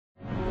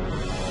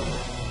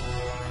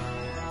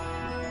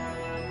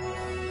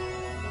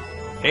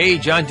Hey,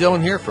 John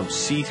Dillon here from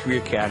C3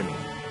 Academy.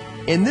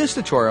 In this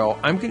tutorial,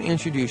 I'm going to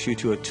introduce you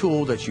to a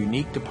tool that's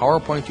unique to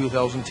PowerPoint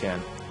 2010,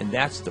 and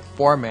that's the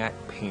Format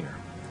Painter.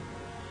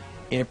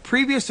 In a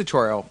previous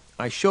tutorial,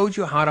 I showed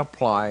you how to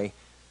apply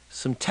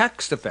some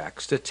text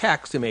effects to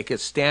text to make it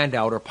stand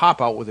out or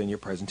pop out within your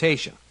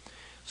presentation.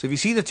 So if you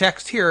see the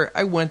text here,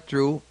 I went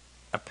through,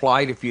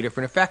 applied a few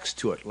different effects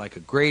to it, like a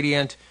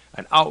gradient,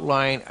 an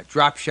outline, a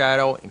drop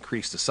shadow,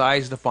 increase the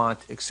size of the font,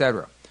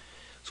 etc.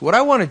 So what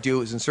I want to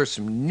do is insert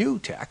some new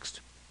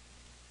text.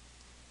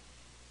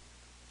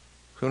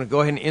 So I'm going to go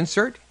ahead and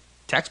insert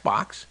text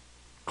box,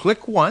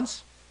 click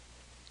once,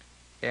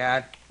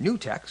 add new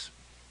text.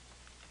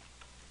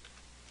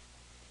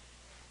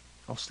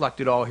 I'll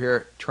select it all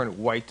here, turn it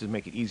white to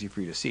make it easy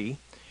for you to see.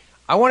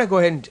 I want to go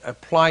ahead and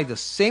apply the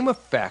same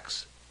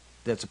effects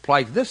that's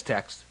applied to this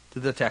text to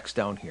the text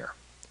down here.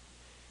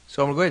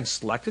 So I'm going to go ahead and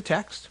select the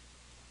text,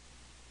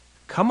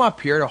 come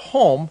up here to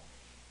Home,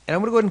 and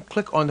I'm going to go ahead and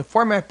click on the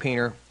Format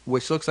Painter,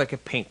 which looks like a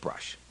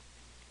paintbrush.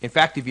 In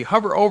fact, if you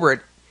hover over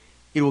it,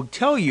 it will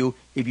tell you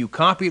if you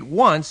copy it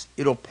once,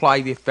 it'll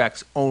apply the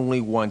effects only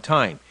one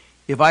time.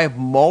 If I have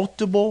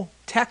multiple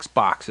text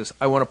boxes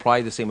I want to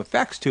apply the same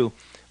effects to,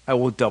 I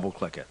will double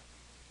click it.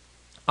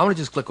 I'm going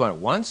to just click on it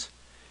once.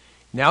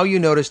 Now you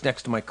notice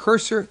next to my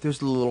cursor,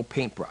 there's a little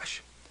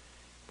paintbrush.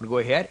 I'm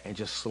going to go ahead and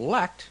just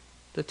select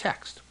the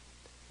text.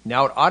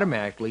 Now it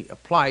automatically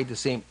applied the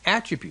same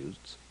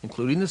attributes,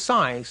 including the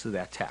size, to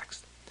that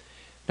text.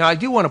 Now I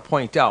do want to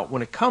point out,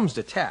 when it comes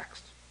to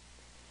text,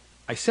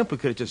 I simply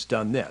could have just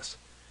done this.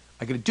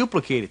 I could have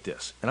duplicated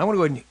this, and I'm going to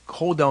go ahead and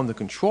hold down the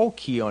Control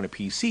key on a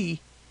PC,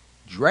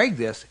 drag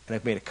this, and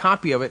I've made a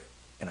copy of it,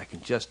 and I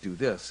can just do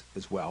this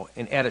as well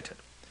and edit it.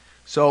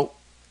 So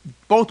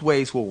both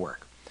ways will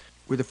work.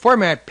 Where the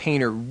Format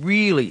Painter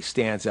really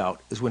stands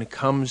out is when it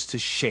comes to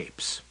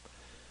shapes.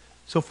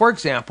 So for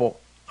example,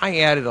 I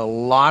added a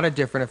lot of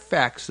different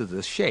effects to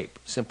this shape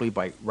simply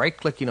by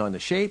right-clicking on the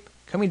shape,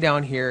 coming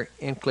down here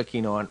and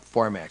clicking on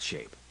Format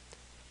Shape.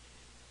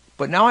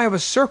 But now I have a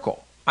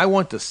circle. I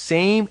want the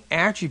same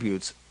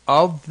attributes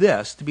of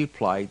this to be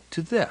applied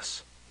to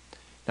this.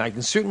 Now I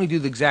can certainly do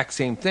the exact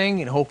same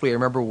thing, and hopefully I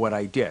remember what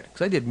I did,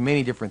 because I did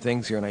many different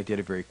things here and I did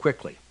it very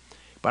quickly.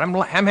 But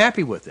I'm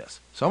happy with this.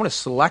 So I'm going to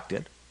select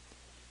it,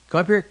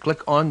 come up here,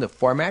 click on the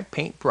Format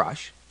Paint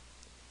brush,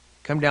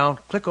 come down,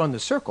 click on the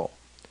circle,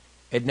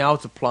 and now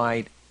it's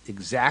applied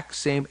exact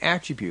same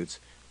attributes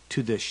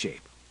to this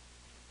shape.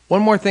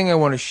 One more thing I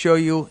want to show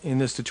you in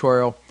this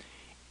tutorial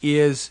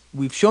is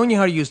we've shown you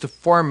how to use the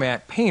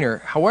Format Painter.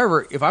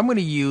 However, if I'm going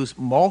to use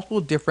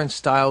multiple different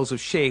styles of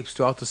shapes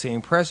throughout the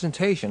same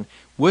presentation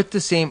with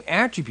the same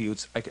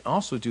attributes, I can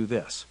also do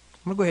this.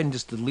 I'm going to go ahead and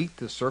just delete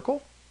the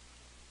circle.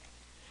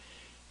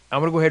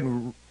 I'm going to go ahead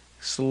and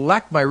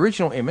select my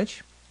original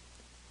image,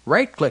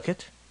 right click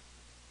it,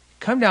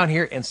 come down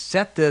here and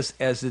set this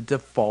as the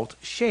default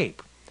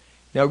shape.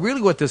 Now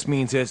really what this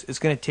means is it's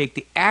going to take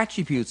the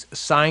attributes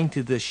assigned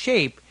to this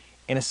shape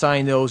and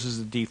assign those as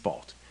the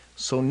default.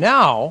 So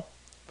now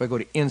if I go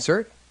to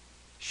Insert,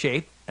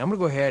 Shape, I'm going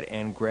to go ahead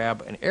and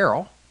grab an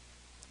arrow.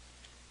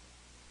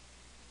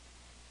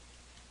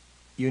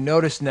 You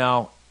notice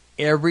now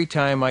every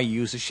time I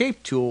use the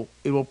Shape tool,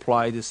 it will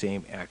apply the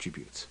same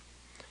attributes.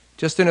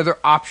 Just another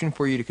option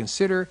for you to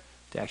consider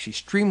to actually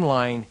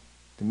streamline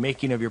the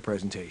making of your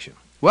presentation.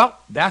 Well,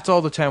 that's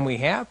all the time we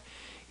have.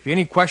 If you have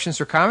any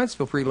questions or comments,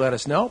 feel free to let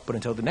us know. But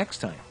until the next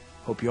time,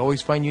 hope you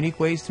always find unique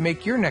ways to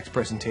make your next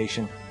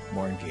presentation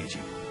more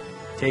engaging.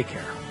 Take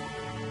care.